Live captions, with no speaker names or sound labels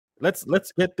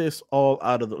let's get this all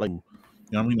out of the, like, you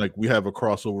know what I mean, like we have a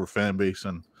crossover fan base,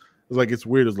 and it's like it's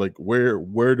weird. It's like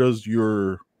where does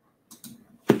your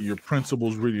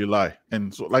principles really lie?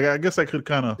 And so, like, I guess I could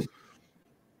kind of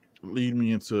lead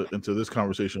me into this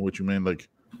conversation with you, man. Like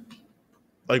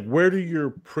where do your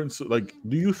principles, like,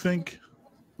 do you think,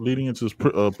 leading into this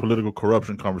political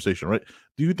corruption conversation, right?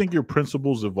 Do you think your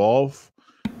principles evolve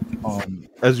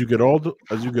as you get older,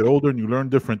 and you learn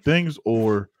different things,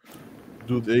 or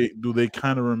do they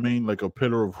kind of remain like a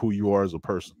pillar of who you are as a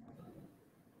person?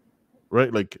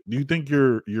 Right? Like, do you think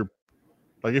you're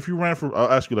like, if you ran for,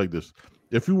 I'll ask you like this: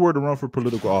 if you were to run for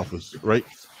political office, right?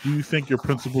 Do you think your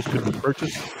principles could be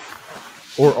purchased,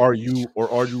 or are you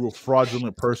a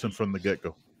fraudulent person from the get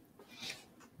go?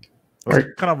 That's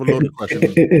kind of a loaded question.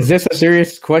 Is this a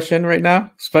serious question right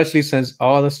now? Especially since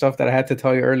all the stuff that I had to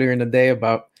tell you earlier in the day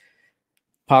about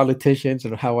politicians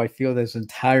and how I feel this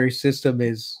entire system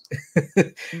is.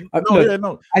 I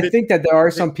think that there are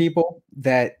some people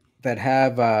that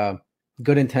have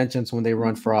good intentions when they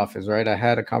run for office, right? I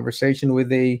had a conversation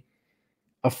with a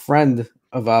friend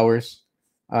of ours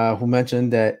who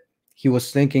mentioned that he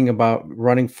was thinking about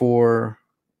running for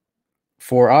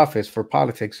office, for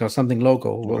politics, or something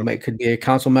local. Well, it could be a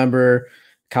council member,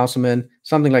 councilman,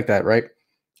 something like that, right?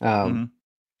 And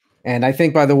I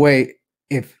think, by the way,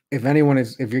 if you're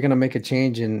going to make a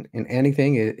change in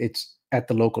anything, it's at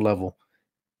the local level.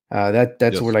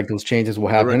 That's where like those changes will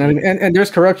happen. And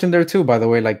there's corruption there too, by the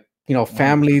way. Like, you know,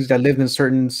 families that live in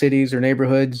certain cities or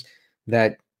neighborhoods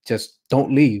that just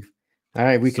don't leave. All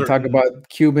right, we can talk about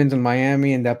Cubans in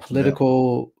Miami and that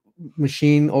political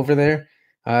machine over there.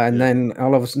 And then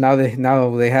all of us now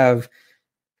they have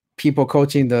people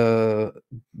coaching the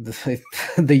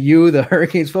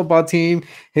Hurricanes football team.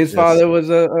 His father was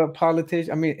a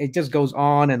politician. I mean, it just goes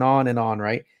on and on and on,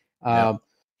 right?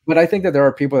 But I think that there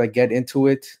are people that get into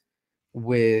it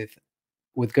with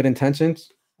good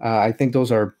intentions. I think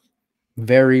those are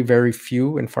very, very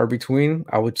few and far between,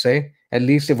 I would say. At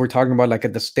least if we're talking about like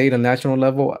at the state and national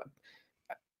level.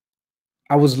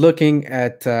 I was looking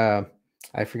at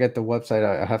I forget the website.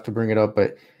 I have to bring it up,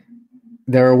 but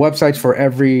there are websites for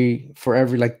every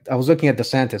like, I was looking at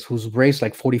DeSantis, who's raised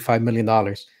like $45 million.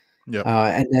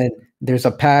 And then there's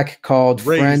a pack called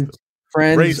Friends.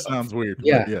 Race sounds weird.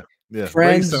 Yeah.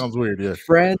 Friends sounds weird. Yeah.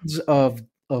 Friends of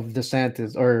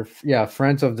DeSantis, or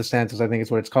Friends of DeSantis, I think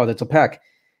is what it's called. It's a pack.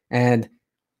 And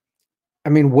I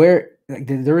mean,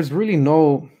 there is really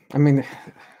no, I mean,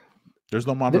 there's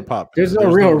no mom and pop. There's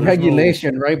no real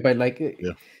regulation, right? But like,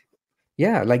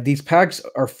 like these packs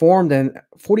are formed and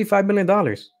 $45 million.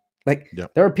 Like,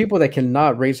 there are people that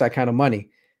cannot raise that kind of money,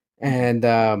 and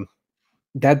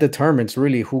that determines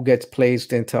really who gets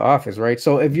placed into office, right?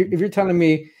 So if you're telling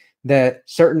me that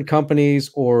certain companies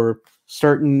or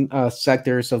certain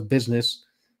sectors of business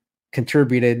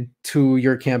contributed to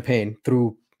your campaign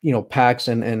through, you know, PACs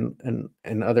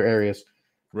and other areas,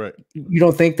 right? You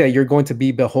don't think that you're going to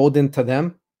be beholden to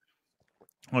them?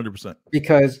 100%.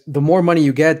 Because the more money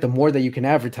you get, the more that you can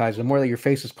advertise, the more that your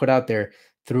face is put out there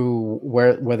through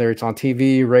whether it's on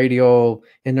TV, radio,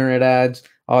 internet ads,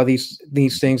 all these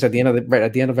things. At the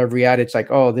end of every ad, it's like,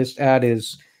 oh, this ad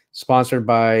is sponsored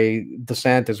by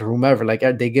DeSantis or whomever. Like,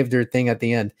 they give their thing at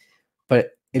the end.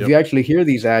 But if you actually hear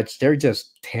these ads, they're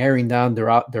just tearing down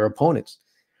their opponents.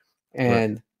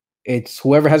 And it's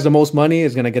whoever has the most money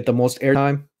is going to get the most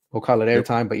airtime. We'll call it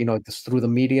airtime, but, you know, it's through the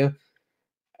media.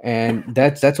 And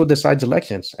that's what decides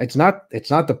elections. It's not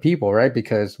the people, right?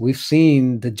 Because we've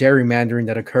seen the gerrymandering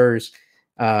that occurs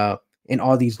in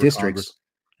all these districts.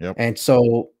 And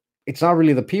so it's not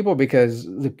really the people, because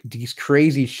these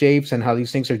crazy shapes and how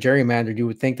these things are gerrymandered, you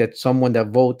would think that someone that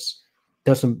votes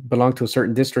doesn't belong to a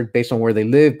certain district based on where they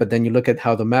live. But then you look at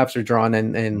how the maps are drawn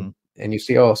and you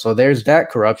see, oh, so there's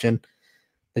that corruption,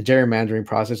 the gerrymandering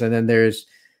process. And then there's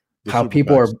how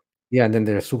people are. Yeah, and then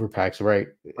there's super PACs, right?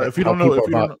 If you don't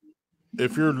know,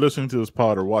 if you're listening to this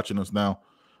pod or watching us now,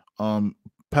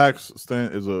 PACs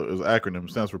is an acronym,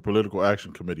 stands for Political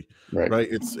Action Committee, right?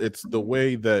 It's the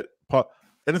way that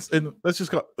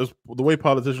the way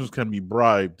politicians can be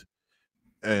bribed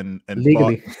and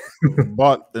legally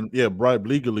bribed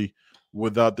legally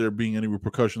without there being any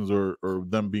repercussions or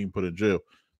them being put in jail.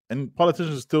 And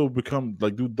politicians still become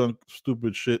like do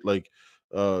stupid shit like.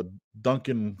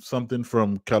 Duncan something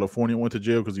from California went to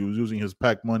jail because he was using his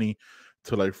PAC money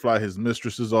to like fly his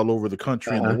mistresses all over the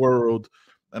country and the world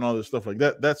and all this stuff like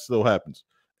that. That still happens.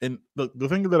 And the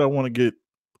thing that I want to get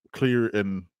clear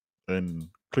and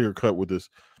clear cut with this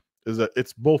is that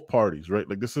it's both parties, right?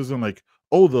 Like, this isn't like,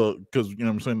 because you know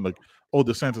what I'm saying, like,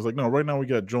 DeSantis, like, no, right now we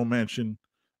got Joe Manchin,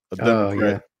 a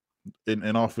Democrat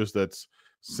in office that's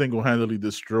single-handedly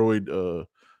destroyed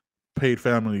paid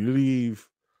family leave,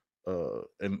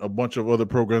 and a bunch of other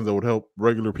programs that would help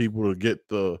regular people to get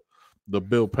the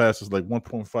bill passed. Is like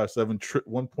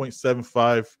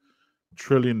 1.75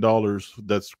 trillion dollars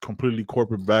that's completely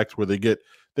corporate backed, where they get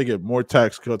more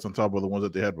tax cuts on top of the ones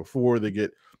that they had before. They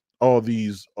get all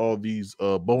these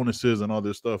bonuses and all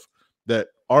this stuff that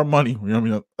our money, you know what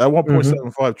I mean? That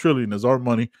 1.75 trillion is our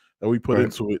money that we put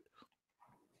into it,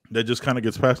 that just kind of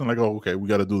gets passed and like, oh, okay, we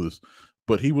got to do this.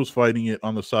 But he was fighting it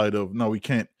on the side of, no, we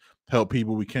can't help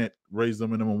people, we can't raise the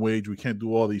minimum wage, we can't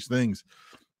do all these things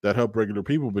that help regular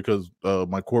people because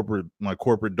my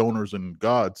corporate donors and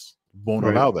gods won't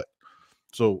allow that.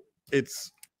 So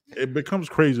it becomes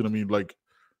crazy to me, like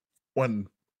when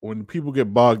people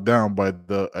get bogged down by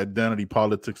the identity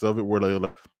politics of it, where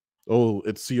like oh,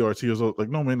 it's CRT or so. Like,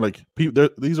 no, man, like people,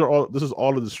 this is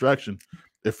all a distraction.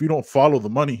 If you don't follow the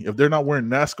money, if they're not wearing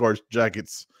NASCAR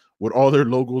jackets with all their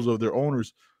logos of their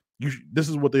owners, this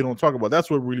is what they don't talk about.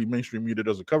 That's what really mainstream media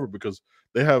doesn't cover, because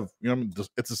they have, you know, I mean,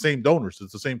 it's the same donors,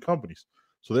 it's the same companies,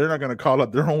 so they're not going to call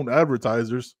out their own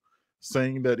advertisers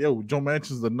saying that, yo, Joe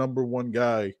Manchin's the number one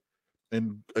guy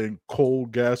in coal,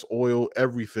 gas, oil,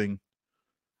 everything,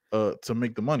 to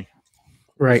make the money.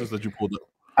 Right. That you pulled up.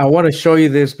 I want to show you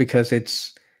this because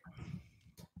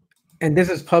and this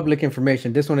is public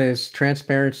information. This one is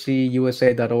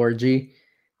transparencyusa.org.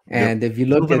 And if you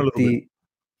look at the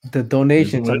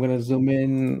donations, I'm going to zoom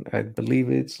in. I believe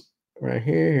it's right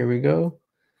here. Here we go.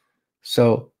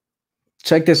 So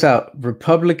check this out.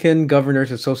 Republican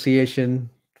Governors Association,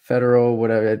 federal,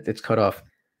 whatever, it's cut off.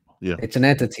 Yeah. It's an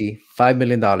entity, $5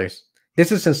 million.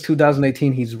 This is since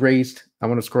 2018. He's raised, I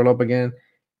want to scroll up again.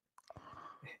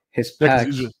 His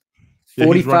PACs,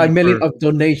 45 million of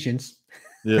donations.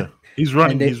 Yeah. He's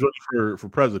running for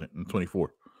president in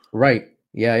 24. Right.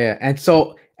 Yeah. And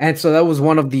so that was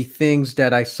one of the things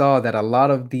that I saw, that a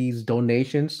lot of these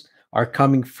donations are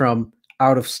coming from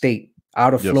out of state,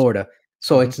 out of Florida.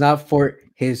 So it's not for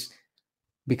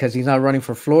because he's not running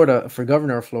for Florida, for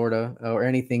governor of Florida or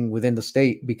anything within the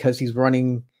state, because he's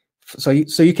running. So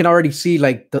you can already see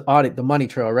like the money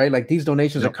trail, right? Like these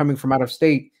donations are coming from out of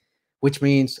state, which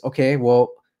means, okay,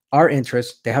 well, our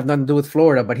interests, they have nothing to do with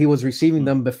Florida, but he was receiving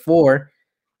them beforehand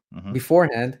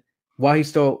while he's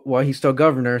still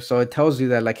governor. So it tells you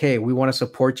that, like, hey, we want to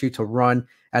support you to run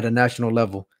at a national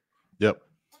level. Yep.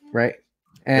 Right.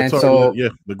 And so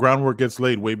the groundwork gets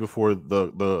laid way before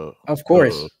the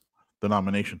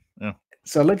nomination. Yeah.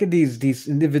 So look at these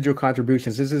individual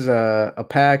contributions. This is a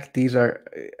PAC.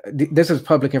 This is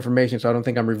public information, so I don't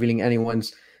think I'm revealing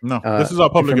anyone's. No, this is all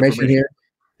public information here.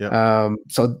 Yeah.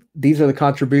 So these are the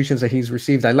contributions that he's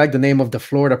received. I like the name of the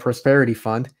Florida Prosperity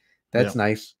Fund. That's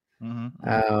nice.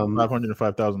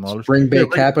 $505,000. Spring Bay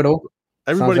Capital.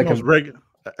 Everybody knows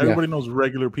everybody knows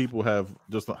regular people have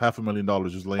just $500,000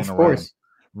 just laying around,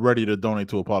 ready to donate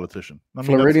to a politician. I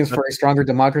mean, Floridians for a Stronger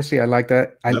Democracy. I like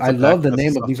that. I love the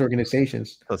name of these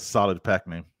organizations. A solid PAC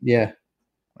name. Yeah.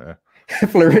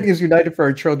 Floridians United for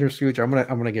Our Children's Future. I'm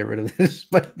gonna get rid of this,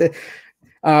 but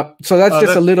so that's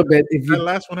just a little bit. That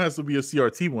last one has to be a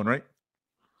CRT one, right?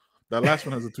 That last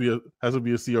one has to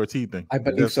be a CRT thing. I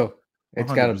believe so.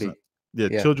 It's got to be.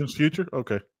 Yeah, Children's Future.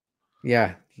 Okay.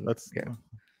 Yeah,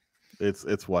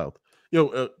 it's wild.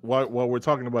 Yo, while we're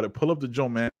talking about it, pull up the Joe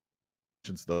Manchin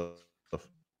stuff.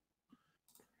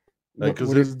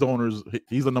 Because his donors,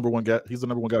 he's the number one guy. He's the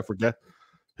number one guy for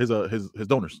his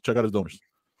donors. Check out his donors.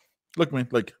 Look, man.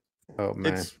 Like, oh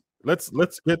man, let's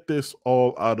get this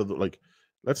all out of the, like.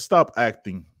 Let's stop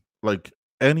acting like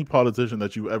any politician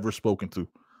that you've ever spoken to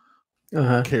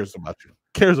cares about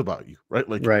you, right?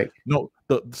 Like, right. No,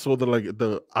 the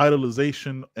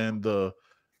idolization and the.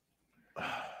 Let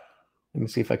me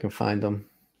see if I can find them.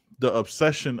 The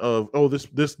obsession of, oh, this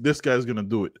guy's gonna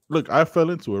do it. Look, I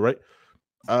fell into it, right?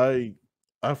 I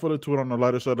fell into it on the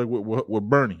lighter side, like with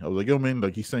Bernie. I was like, yo, man,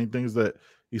 like he's saying things that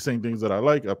I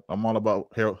like. I'm all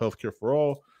about healthcare for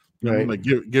all. You know what I mean? Like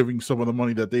giving some of the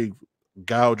money that they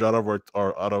gouge out of our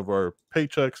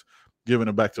paychecks, giving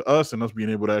it back to us, and us being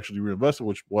able to actually reinvest it,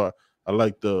 which why I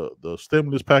like the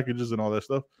stimulus packages and all that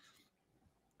stuff.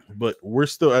 But we're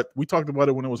still we talked about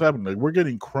it when it was happening. Like, we're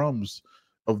getting crumbs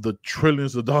of the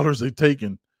trillions of dollars they've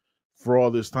taken for all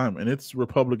this time, and it's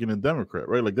Republican and Democrat,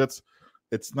 right? Like, it's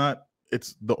the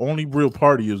only real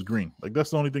party is green. Like,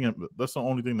 that's the only thing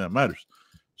that matters.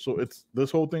 So it's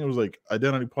this whole thing was like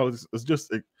identity politics. It's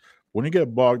just when you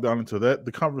get bogged down into that,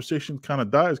 the conversation kind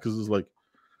of dies, because it's like,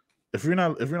 if you're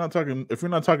not talking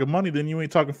money, then you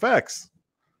ain't talking facts,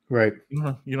 right? You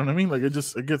know what I mean? Like, it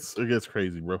gets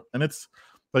crazy, bro. And it's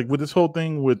like with this whole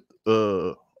thing with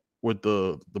the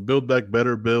Build Back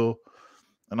Better bill,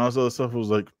 and all this other stuff. It was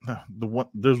like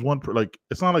there's one like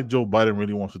it's not like Joe Biden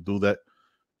really wants to do that.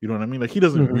 You know what I mean? Like he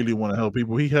doesn't really want to help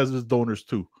people. He has his donors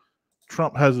too.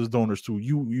 Trump has his donors too.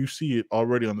 You see it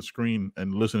already on the screen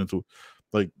and listening to it.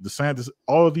 Like DeSantis,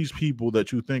 all of these people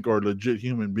that you think are legit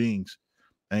human beings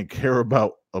and care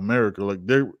about America, like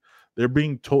they're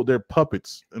being told they're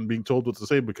puppets and being told what to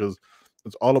say because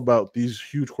it's all about these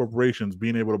huge corporations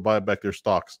being able to buy back their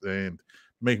stocks and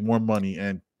make more money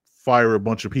and fire a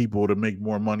bunch of people to make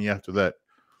more money after that.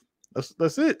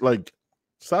 That's it. Like,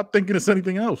 stop thinking it's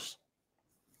anything else.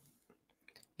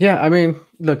 Yeah, I mean,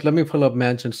 look, let me pull up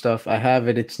Mansion stuff. I have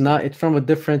it. It's from a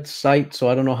different site, so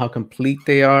I don't know how complete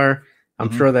they are.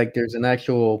 I'm sure that there's an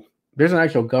actual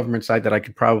government site that I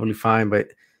could probably find, but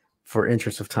for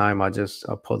interest of time,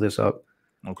 I'll pull this up.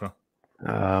 Okay.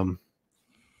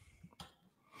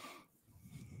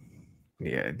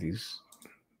 Yeah, these.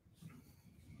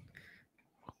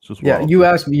 Yeah, you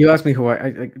asked me who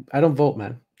I don't vote,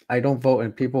 man. I don't vote,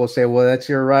 and people will say, "Well, that's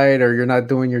your right," or "You're not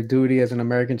doing your duty as an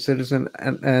American citizen,"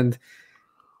 and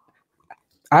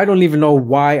I don't even know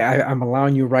why I'm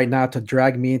allowing you right now to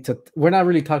drag me into. We're not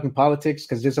really talking politics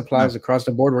because this applies across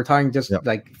the board. We're talking just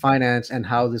like finance and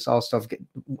how this all stuff.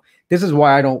 This is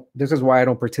why I don't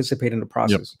participate in the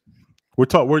process.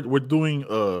 Yep. We're doing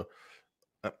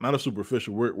not a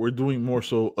superficial. We're doing more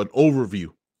so an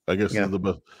overview. I guess is the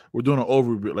best. We're doing an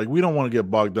overview. Like we don't want to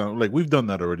get bogged down. Like we've done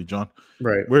that already, John.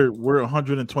 Right. We're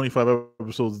 125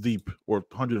 episodes deep or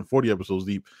 140 episodes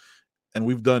deep, and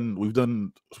we've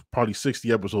done probably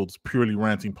 60 episodes purely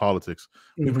ranting politics.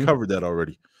 We've covered that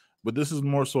already. But this is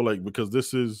more so like because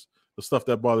this is the stuff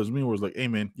that bothers me. Where it's like, hey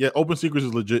man, yeah, Open Secrets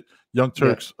is legit. Young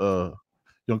Turks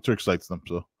cites them.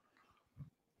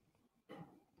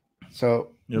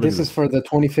 So this is for the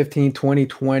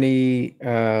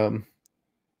 2015-2020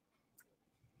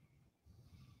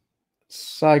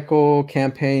 cycle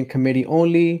campaign committee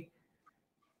only.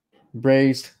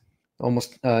 Raised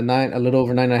almost a little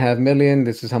over $9.5 million.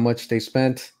 This is how much they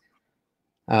spent.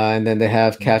 And then they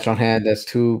have cash on hand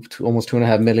that's almost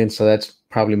 $2.5 million. So that's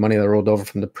probably money that rolled over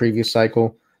from the previous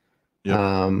cycle.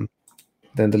 Yep.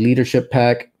 Then the leadership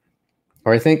pack,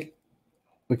 or I think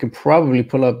we can probably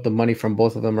pull up the money from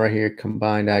both of them right here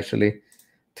combined, actually,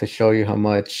 to show you how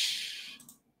much.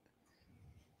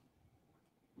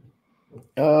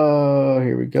 Oh,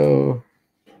 here we go.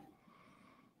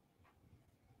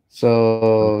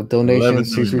 So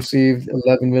donations he's received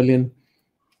 11 million.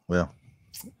 Yeah.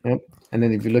 Yep. And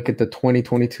then if you look at the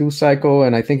 2022 cycle,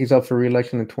 and I think he's up for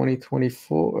re-election in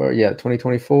 2024.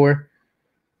 2024.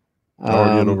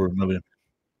 Already at over $1 million.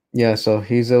 Yeah, so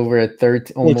he's over at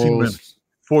almost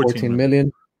 14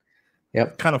 million.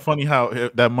 Yep. Kind of funny how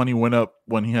that money went up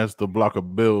when he has to block a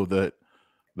bill that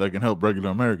can help regular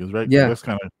Americans, right? Yeah. That's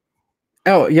kind of.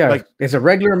 Oh yeah, like, is it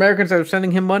regular Americans that are sending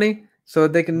him money so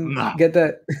they can get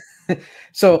that?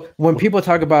 So when people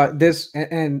talk about this,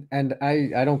 and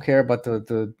I don't care about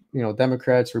the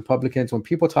Democrats, Republicans. When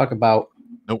people talk about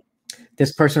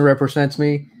this person represents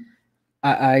me,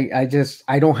 I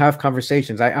don't have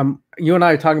conversations. You and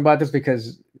I are talking about this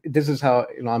because this is how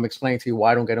I'm explaining to you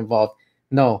why I don't get involved.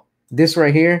 No, this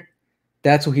right here,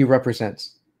 that's who he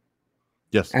represents.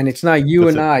 Yes. And it's not you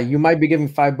and I. You might be giving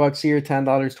 $5 here, $10,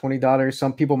 $20.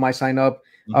 Some people might sign up.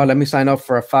 Oh, let me sign up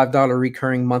for a $5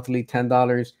 recurring monthly,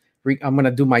 $10. I'm gonna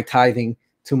do my tithing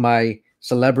to my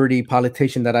celebrity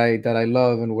politician that I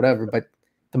love and whatever. But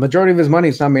the majority of his money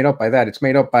is not made up by that. It's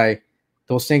made up by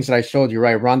those things that I showed you,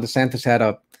 right? Ron DeSantis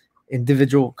had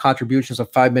individual contributions of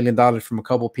 $5 million from a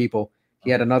couple people.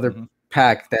 He had another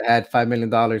PAC that had $5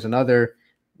 million. Another,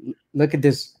 look at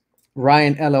this.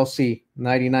 Ryan LLC,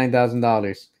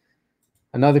 $99,000.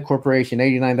 Another corporation,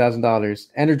 $89,000.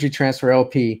 Energy Transfer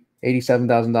LP,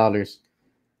 $87,000.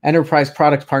 Enterprise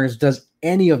Products Partners. Does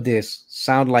any of this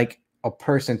sound like a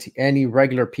person to any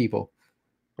regular people?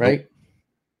 Right? Nope.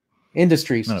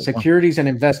 Industries, securities and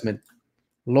investment,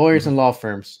 lawyers and law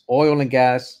firms, oil and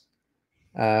gas,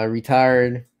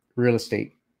 retired real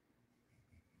estate.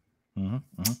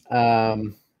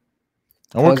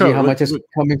 Tells you how much is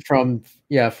coming from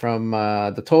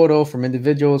the total, from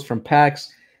individuals, from PACs.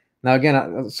 Now,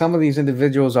 again, some of these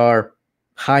individuals are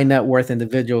high net worth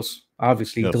individuals.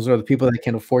 Obviously, those are the people that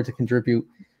can afford to contribute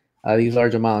these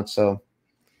large amounts. So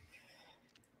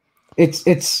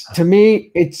it's to me,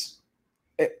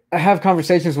 I have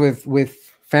conversations with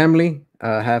family,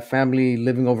 have family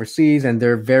living overseas, and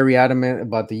they're very adamant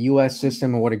about the U.S.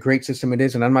 system and what a great system it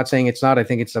is. And I'm not saying it's not. I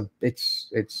think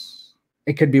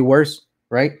it could be worse.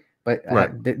 Right. But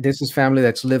this is family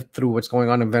that's lived through what's going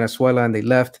on in Venezuela and they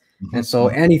left. And so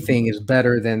anything is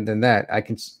better than that.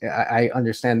 I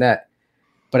understand that.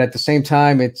 But at the same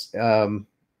time, it's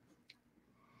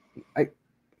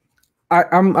I,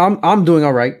 I'm doing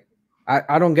all right.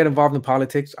 I don't get involved in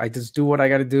politics. I just do what I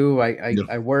got to do. Yeah.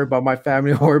 I worry about my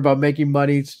family, I worry about making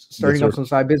money, Yes, starting up sir. some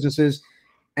side businesses,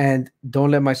 and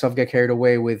don't let myself get carried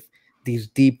away with these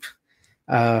deep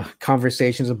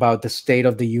conversations about the state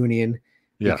of the union,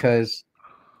 Yeah.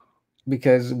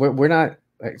 because we're not,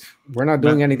 like, we're not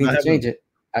doing Not, anything not to change having.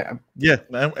 it. Yeah.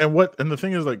 And the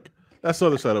thing is, like, that's the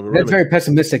other side of it, right? That's Like, very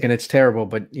pessimistic and it's terrible,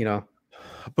 but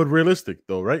but realistic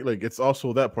though, right? Like, it's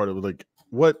also that part of it. Like,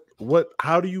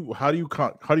 how do you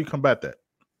combat that?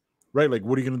 Right? Like,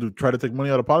 what are you gonna do? Try to take money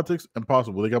out of politics?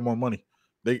 Impossible. They got more money.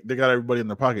 They got everybody in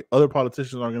their pocket. Other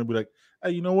politicians are gonna be like,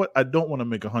 hey, you know what? I don't want to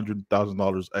make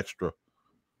 $100,000 extra.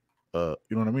 You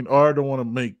know what I mean? Or I don't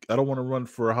want to run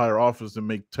for a higher office and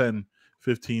make 10,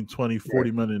 15, 20, right.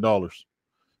 $40 million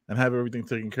and have everything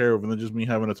taken care of, and then just me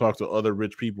having to talk to other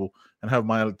rich people and have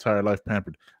my entire life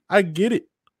pampered. I get it.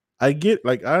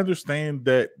 Like, I understand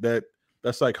that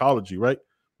psychology, right?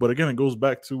 But again, it goes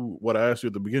back to what I asked you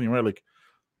at the beginning, right? Like,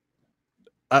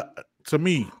 I, to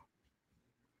me,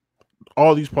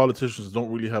 all these politicians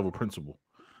don't really have a principle,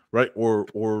 right?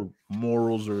 Or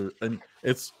morals or any.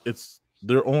 It's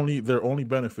their only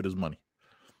benefit is money.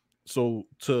 So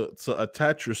to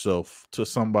attach yourself to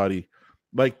somebody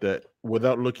like that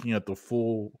without looking at the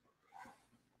full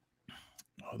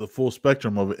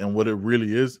spectrum of it and what it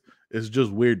really is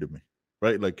just weird to me,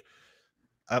 right? Like,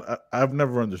 I've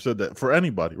never understood that for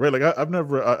anybody, right? Like, I've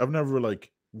never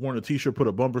like worn a T-shirt, put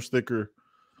a bumper sticker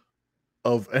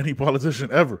of any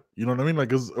politician ever. You know what I mean?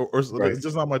 Like, Right. it's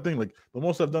just not my thing. Like, the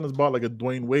most I've done is bought like a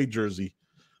Dwayne Wade jersey.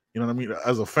 You know what I mean?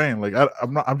 As a fan, like,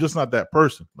 I'm just not that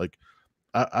person. Like,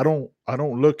 I don't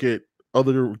look at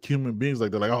other human beings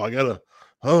like they're like, I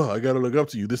gotta look up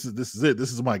to you. This is it.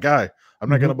 This is my guy. Mhm. I'm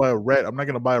not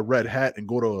gonna buy a red hat and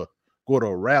go to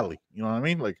a rally. You know what I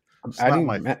mean? Like, it's not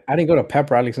my. I didn't go to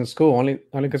pep rallies in school, only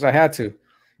because I had to. You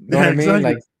know what Yeah, I mean?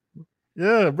 exactly. Like,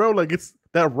 Yeah, bro. Like, it's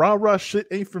that rah shit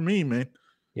ain't for me, man.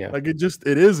 yeah. Like, it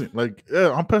isn't. Like,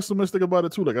 yeah, I'm pessimistic about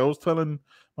it too. Like, I was telling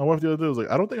my wife the other day, I was like,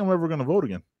 I don't think I'm ever gonna vote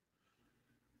again.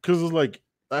 Because it's like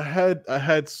I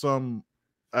had some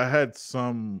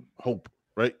hope,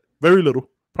 right? Very little,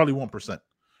 probably 1%,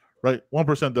 right?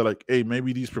 1% that, like, hey,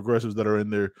 maybe these progressives that are in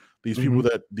there, these people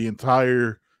Mhm. that the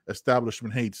entire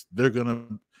establishment hates, they're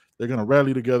gonna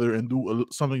rally together and do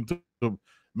something to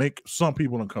make some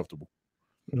people uncomfortable.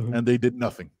 Mhm. And they did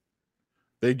nothing.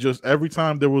 They just every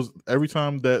time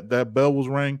that bell was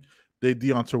rang, they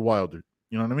Deontay Wilder.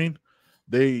 You know what I mean?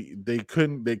 They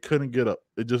couldn't get up.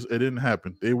 It didn't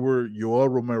happen. They were Yoel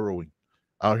Romeroing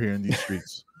out here in these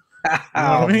streets. You know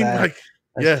what Oh I mean? man, Like,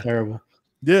 that's yeah, terrible.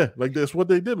 yeah. Like, that's what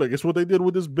they did. Like, it's what they did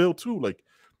with this bill too. Like,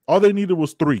 all they needed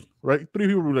was three, right? Three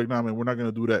people were like, nah, man, we're not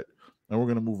gonna do that, and we're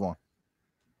gonna move on.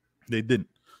 They didn't.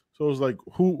 So it's like,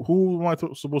 who am I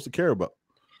supposed to care about?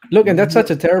 Look, You and know, that's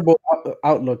such a terrible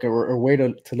outlook, or way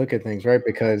to look at things, right?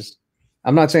 Because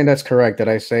I'm not saying that's correct that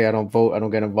I say I don't vote, I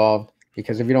don't get involved.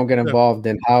 Because if you don't get yeah, involved,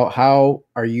 then how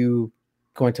are you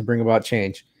going to bring about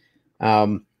change?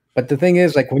 But the thing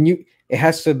is, like, it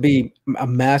has to be a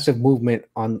massive movement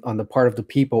on the part of the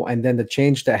people, and then the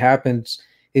change that happens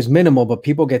is minimal. But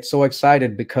people get so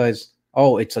excited because,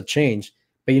 oh, it's a change.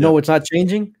 But you know yeah, what's not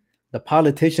changing? The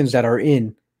politicians that are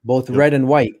in both yep, red and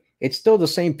white. It's still the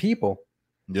same people.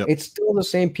 yep. It's still the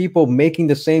same people making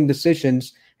the same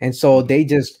decisions, and so Mhm. they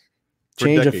just For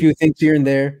change a decades. few things here and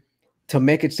there to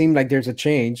make it seem like there's a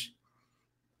change,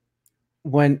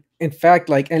 when in fact,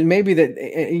 like, and maybe that,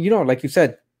 like you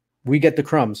said, we get the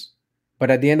crumbs, but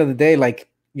at the end of the day, like,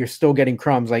 you're still getting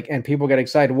crumbs, like, and people get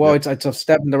excited, well, Yep. it's a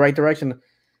step in the right direction.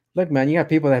 Look, man, you have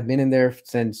people that have been in there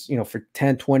since, for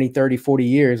 10, 20, 30, 40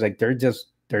 years, like,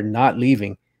 they're not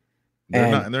leaving. They're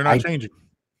not, and and they're not i changing.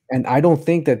 I don't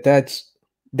think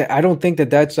I don't think that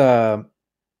that's a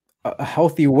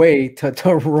healthy way to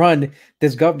run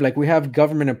this government. Like, we have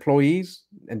government employees,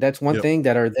 and that's one Yep. thing,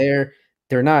 that are there.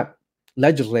 They're not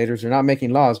legislators, they're not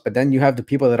making laws, but then you have the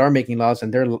people that are making laws,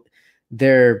 and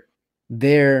they're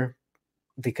they're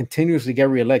they continuously get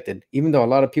reelected, even though a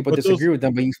lot of people But those, disagree with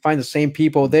them. But you find the same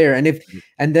people there, and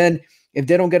then if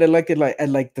they don't get elected, like at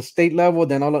like the state level,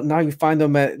 then now you find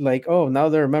them at, like, oh, now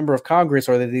they're a member of Congress,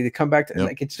 or they come back to, yep,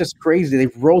 like, it's just crazy. They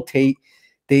rotate.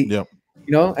 They yep.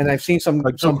 And I've seen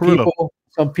Like Joe some Carrillo.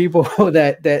 people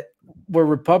that were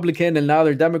Republican, and now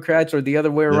they're Democrats, or the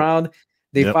other way Yep, around.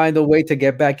 They yep, find a way to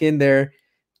get back in there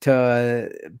to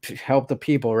help the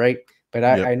people, right? But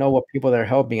yep. I know what people that are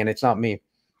helping, and it's not me.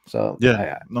 So Yeah.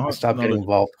 I No, stopped no. getting Like,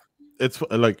 involved. it's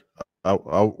like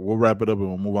we'll wrap it up and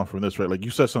we'll move on from this, right? Like,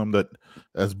 you said something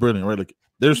that's brilliant, right? Like,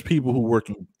 there's people who Mhm.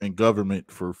 work in government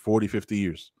for 40, 50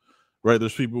 years, right?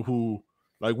 There's people who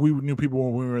Like we knew people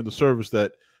when we were in the service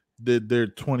that did their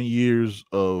 20 years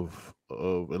of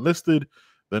enlisted,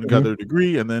 then got their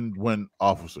degree, and then went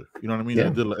officer. You know what I mean? Yeah.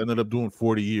 And ended up doing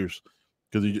 40 years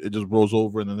because it just rolls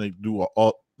over, and then they do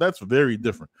all. That's very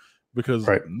different because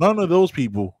none of those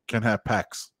people can have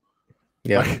packs.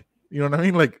 Yeah. Like, you know what I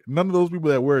mean? Like none of those people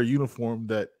that wear a uniform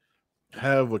that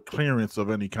have a clearance of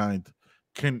any kind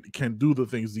can do the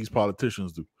things these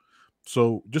politicians do.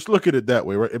 So just look at it that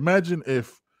way, right? Imagine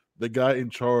if the guy in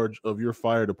charge of your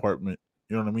fire department,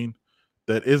 you know what I mean,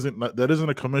 that isn't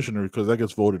a commissioner because that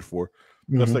gets voted for.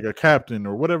 That's like a captain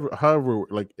or whatever. However,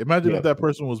 like imagine if that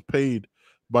person was paid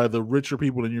by the richer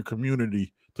people in your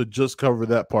community to just cover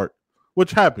that part,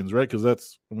 which happens, right? Because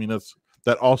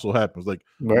that also happens. Like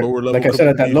lower level, like I said,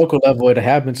 at that local level, it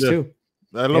happens too.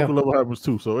 At local level happens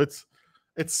too. So it's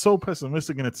so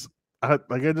pessimistic, and I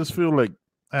just feel like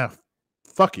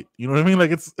fuck it. You know what I mean?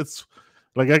 Like it's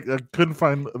like I couldn't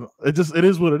find it. It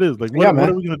is what it is. Like what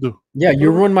are we gonna do? Yeah,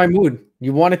 you ruined my mood.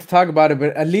 You wanted to talk about it,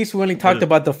 but at least we only talked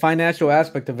about the financial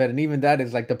aspect of it, and even that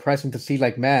is like depressing to see.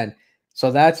 Like, man,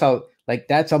 so that's how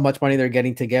much money they're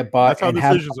getting to get bought and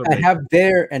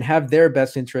have their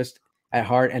best interest at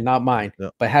heart and not mine. Yeah.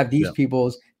 But have these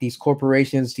these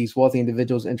corporations, these wealthy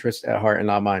individuals' interests at heart and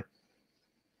not mine.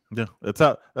 Yeah, that's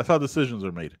how decisions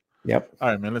are made. Yep. All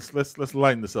right, man. Let's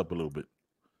lighten this up a little bit.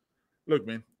 Look,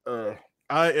 man.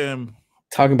 I am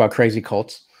talking about crazy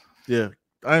cults. Yeah,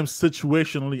 I am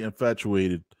situationally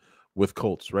infatuated with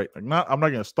cults. Right? Like, I'm not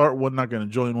going to start one. Not going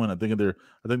to join one. I think they're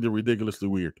ridiculously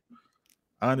weird.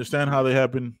 I understand how they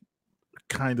happen,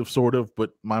 kind of, sort of,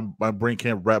 but my brain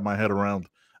can't wrap my head around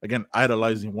again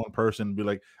idolizing one person and be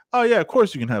like, oh yeah, of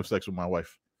course you can have sex with my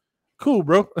wife. Cool,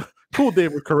 bro. Cool,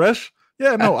 David Koresh.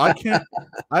 Yeah, no, I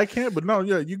can't. But no,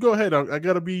 yeah, you go ahead. I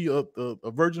gotta be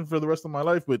a virgin for the rest of my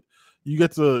life, but you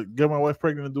get to get my wife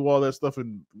pregnant and do all that stuff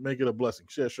and make it a blessing.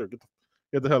 Yeah, sure. Get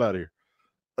the hell out of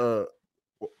here.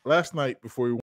 Last night before we